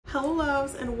Hello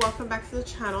loves, and welcome back to the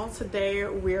channel. Today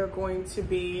we're going to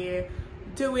be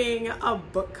doing a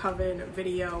book coven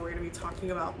video. We're going to be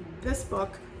talking about this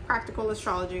book, Practical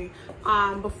Astrology.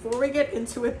 Before we get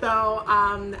into it though,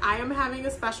 I am having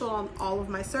a special on all of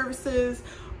my services,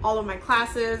 all of my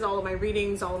classes, all of my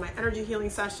readings, all of my energy healing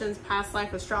sessions, past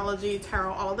life astrology,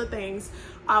 tarot, all the things.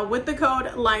 With the code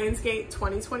Lionsgate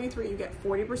 2023, you get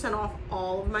 40% off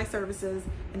all of my services,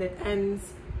 and it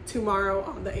ends tomorrow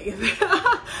on the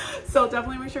 8th. So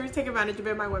definitely make sure to take advantage of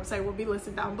it. My website will be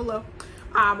listed down below.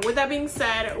 With that being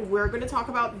said, we're going to talk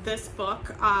about this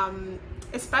book,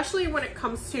 especially when it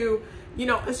comes to, you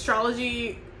know,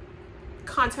 astrology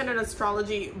content and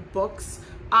astrology books.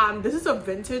 This is a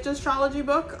vintage astrology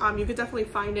book. You could definitely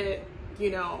find it,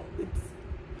 you know,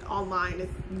 it's online.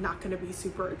 It's not going to be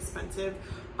super expensive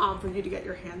for you to get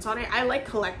your hands on it. I like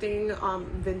collecting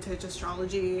vintage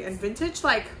astrology and vintage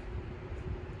like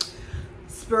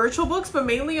spiritual books, but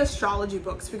mainly astrology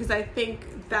books, because I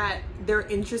think that they're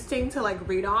interesting to like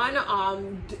read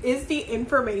on. Is the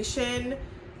information,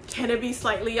 can it be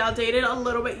slightly outdated? A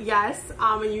little bit, yes.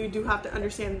 And you do have to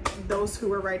understand those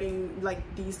who are writing like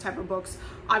these type of books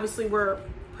obviously were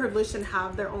privileged and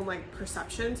have their own like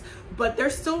perceptions, but they're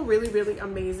still really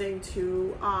amazing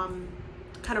to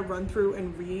kind of run through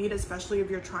and read, especially if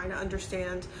you're trying to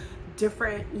understand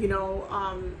different, you know,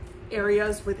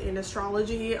 areas within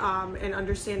astrology, and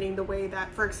understanding the way that,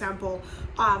 for example,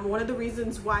 one of the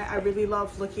reasons why I really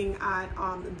love looking at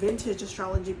vintage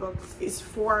astrology books is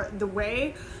for the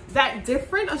way that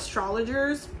different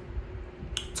astrologers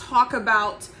talk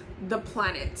about the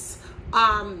planets,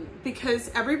 because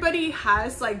everybody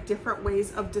has like different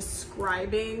ways of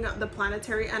describing the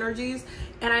planetary energies,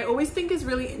 and I always think is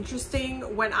really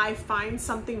interesting when I find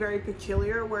something very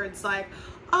peculiar where it's like,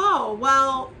 oh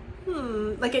well,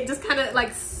 like it just kind of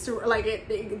like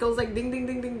it goes like ding ding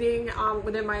ding ding ding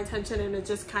within my attention, and it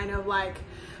just kind of like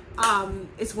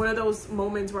it's one of those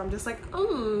moments where I'm just like,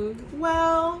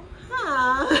 well,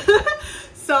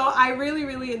 so I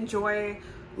really enjoy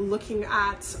looking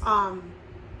at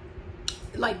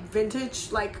like vintage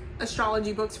like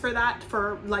astrology books for that,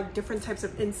 for like different types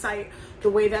of insight, the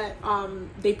way that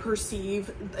they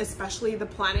perceive especially the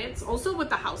planets, also with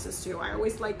the houses too. I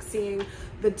always like seeing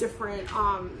the different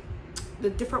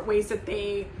ways that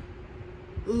they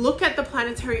look at the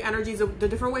planetary energies, the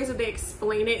different ways that they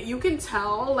explain it. You can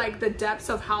tell like the depths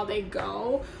of how they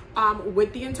go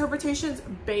with the interpretations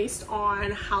based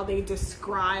on how they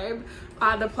describe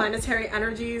the planetary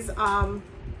energies,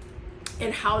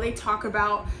 and how they talk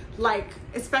about, like,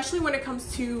 especially when it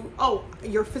comes to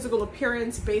your physical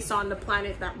appearance based on the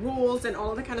planet that rules and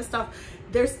all of that kind of stuff.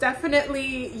 There's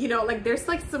definitely, you know, like there's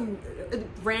like some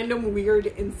random weird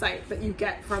insight that you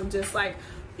get from just like,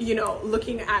 you know,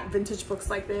 looking at vintage books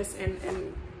like this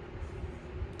and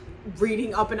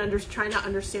reading up and trying to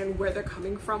understand where they're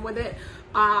coming from with it.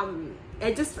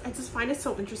 I just find it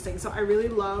so interesting. So I really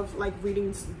love like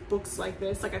reading books like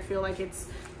this. Like I feel like it's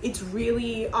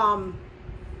really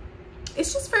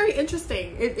it's just very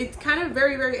interesting. It's kind of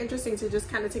very interesting to just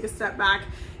kind of take a step back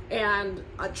and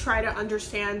try to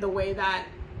understand the way that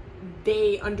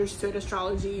they understood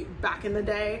astrology back in the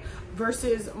day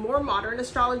versus more modern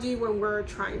astrology, when we're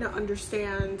trying to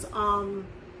understand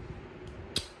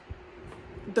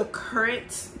the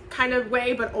current kind of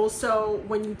way, but also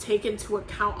when you take into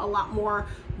account a lot more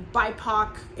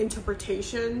BIPOC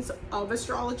interpretations of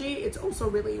astrology, it's also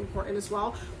really important as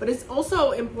well. But it's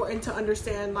also important to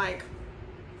understand like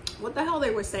what the hell they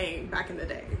were saying back in the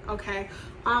day, okay?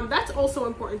 That's also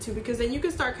important too, because then you can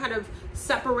start kind of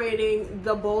separating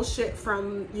the bullshit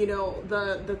from, you know,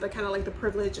 the kind of like the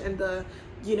privilege and the,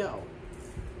 you know,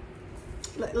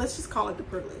 let's just call it the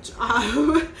privilege.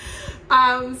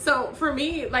 So for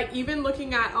me, like even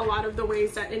looking at a lot of the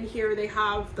ways that in here they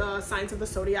have the signs of the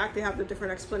zodiac, they have the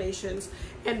different explanations,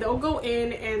 and they'll go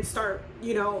in and start,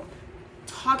 you know,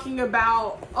 talking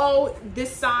about, oh,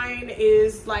 this sign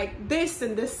is like this,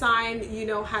 and this sign, you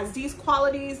know, has these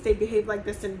qualities. They behave like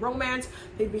this in romance.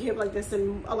 They behave like this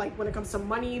in like when it comes to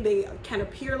money. They can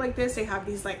appear like this. They have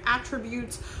these like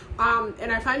attributes.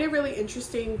 And I find it really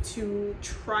interesting to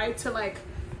try to like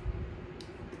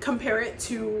compare it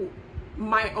to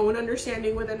my own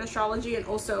understanding within astrology, and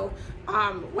also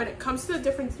when it comes to the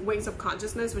different ways of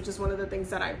consciousness, which is one of the things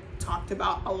that I've talked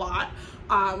about a lot,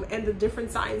 and the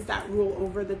different signs that rule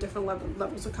over the different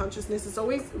levels of consciousness. It's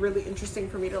always really interesting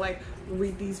for me to like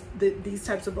read these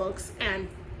types of books and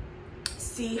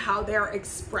see how they're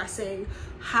expressing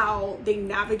how they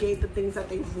navigate the things that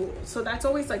they rule. So that's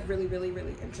always like really, really,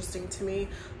 really interesting to me.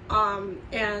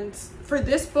 And for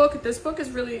this book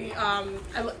is really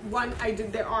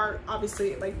there are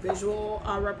obviously like visual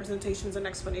representations and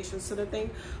explanations to the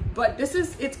thing, but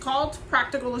it's called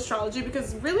Practical Astrology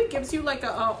because it really gives you like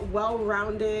a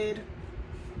well-rounded,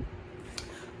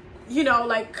 you know,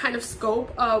 like kind of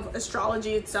scope of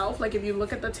astrology itself. Like if you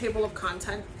look at the table of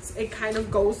contents, it kind of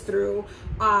goes through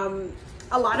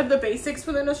a lot of the basics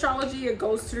within astrology. It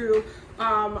goes through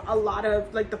a lot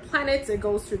of like the planets, it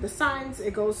goes through the signs,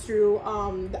 it goes through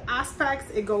the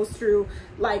aspects, it goes through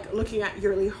like looking at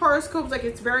yearly horoscopes. Like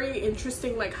it's very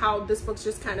interesting, like how this book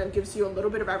just kind of gives you a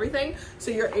little bit of everything.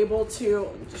 So you're able to,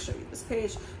 let me just show you this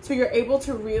page. So you're able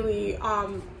to really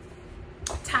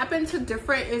tap into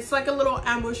different, it's like a little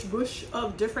ambush bush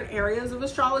of different areas of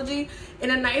astrology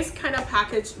in a nice kind of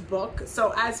packaged book.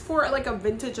 So as for like a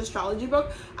vintage astrology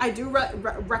book, I do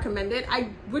recommend it. I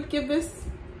would give this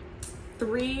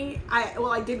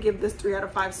I did give this 3 out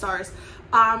of 5 stars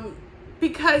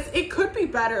because it could be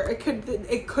better. It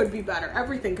could be better.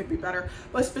 Everything could be better,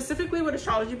 but specifically with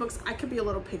astrology books, I could be a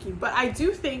little picky. But I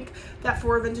do think that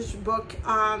for a vintage book,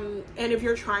 and if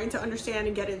you're trying to understand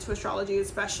and get into astrology,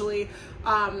 especially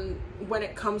when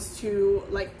it comes to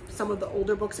like some of the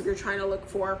older books, if you're trying to look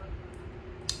for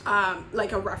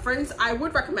like a reference, I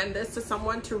would recommend this to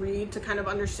someone to read, to kind of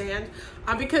understand,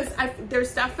 because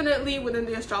there's definitely within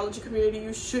the astrology community,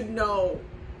 you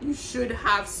should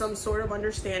have some sort of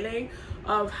understanding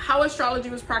of how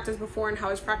astrology was practiced before and how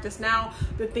it's practiced now,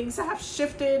 the things that have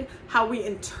shifted, how we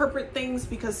interpret things,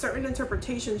 because certain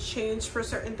interpretations change for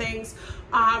certain things,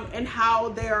 and how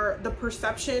the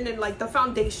perception and like the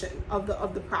foundation of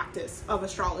the practice of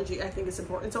astrology, I think is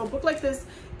important. So a book like this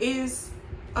is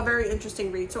a very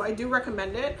interesting read, so I do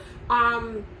recommend it.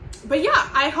 But yeah,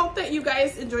 I hope that you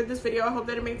guys enjoyed this video. I hope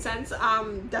that it made sense.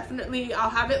 Definitely I'll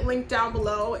have it linked down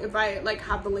below. If I like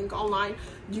have the link online,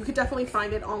 you could definitely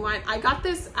find it online. I got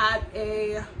this at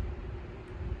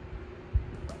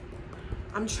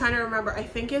I'm trying to remember, I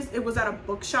think it was at a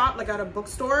bookshop, like at a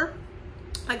bookstore,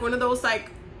 like one of those like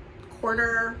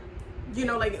corner, you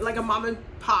know, like a mom and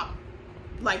pop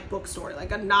like bookstore,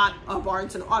 like not a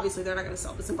Barnes and obviously they're not going to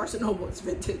sell this in Barnes and Noble, it's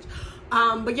vintage.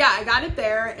 But yeah, I got it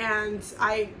there, and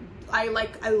I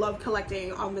love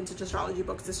collecting vintage astrology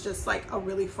books. It's just like a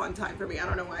really fun time for me. I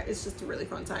don't know why, it's just a really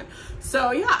fun time.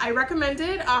 So yeah, I recommend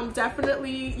it.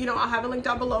 Definitely, you know, I'll have a link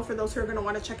down below for those who are going to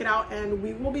want to check it out, and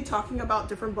we will be talking about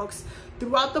different books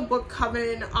throughout the book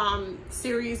Coven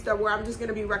series, where I'm just going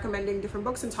to be recommending different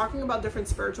books and talking about different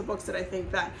spiritual books that I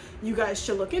think that you guys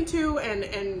should look into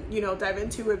and you know, dive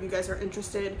into if you guys are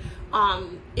interested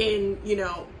in, you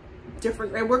know,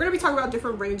 different, and we're going to be talking about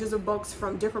different ranges of books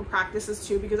from different practices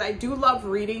too, because I do love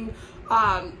reading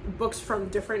books from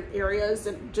different areas,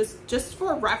 and just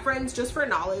for reference, just for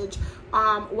knowledge.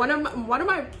 One of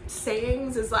my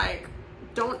sayings is like,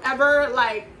 don't ever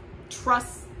like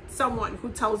trust someone who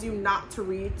tells you not to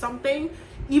read something,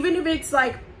 even if it's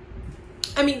like,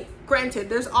 I mean, granted,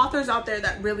 there's authors out there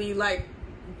that really like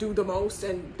do the most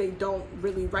and they don't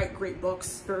really write great books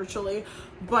spiritually,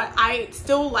 but I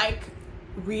still like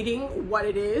reading what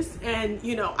it is, and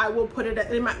you know, I will put it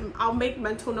in I'll make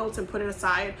mental notes and put it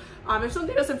aside. If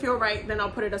something doesn't feel right, then I'll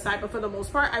put it aside, but for the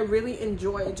most part, I really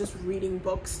enjoy just reading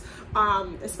books,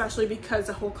 especially because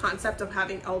the whole concept of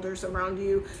having elders around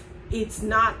you, it's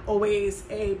not always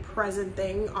a present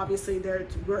thing. Obviously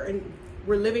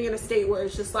we're living in a state where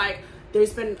it's just like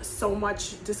there's been so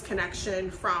much disconnection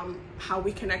from how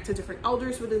we connect to different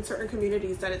elders within certain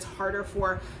communities that it's harder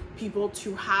for people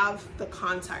to have the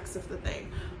context of the thing.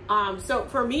 So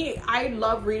for me, I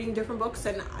love reading different books,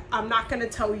 and I'm not going to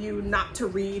tell you not to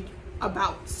read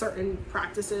about certain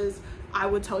practices. I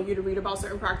would tell you to read about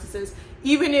certain practices,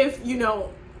 even if, you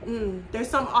know, there's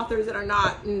some authors that are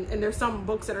not, and there's some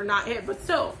books that are not it, but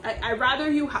still, I'd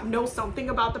rather you know something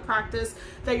about the practice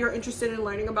that you're interested in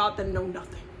learning about than know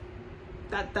nothing.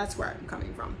 That's where I'm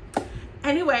coming from.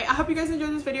 Anyway, I hope you guys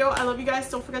enjoyed this video. I love you guys.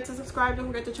 Don't forget to subscribe. Don't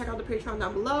forget to check out the Patreon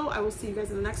down below. I will see you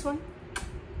guys in the next one.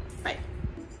 Bye.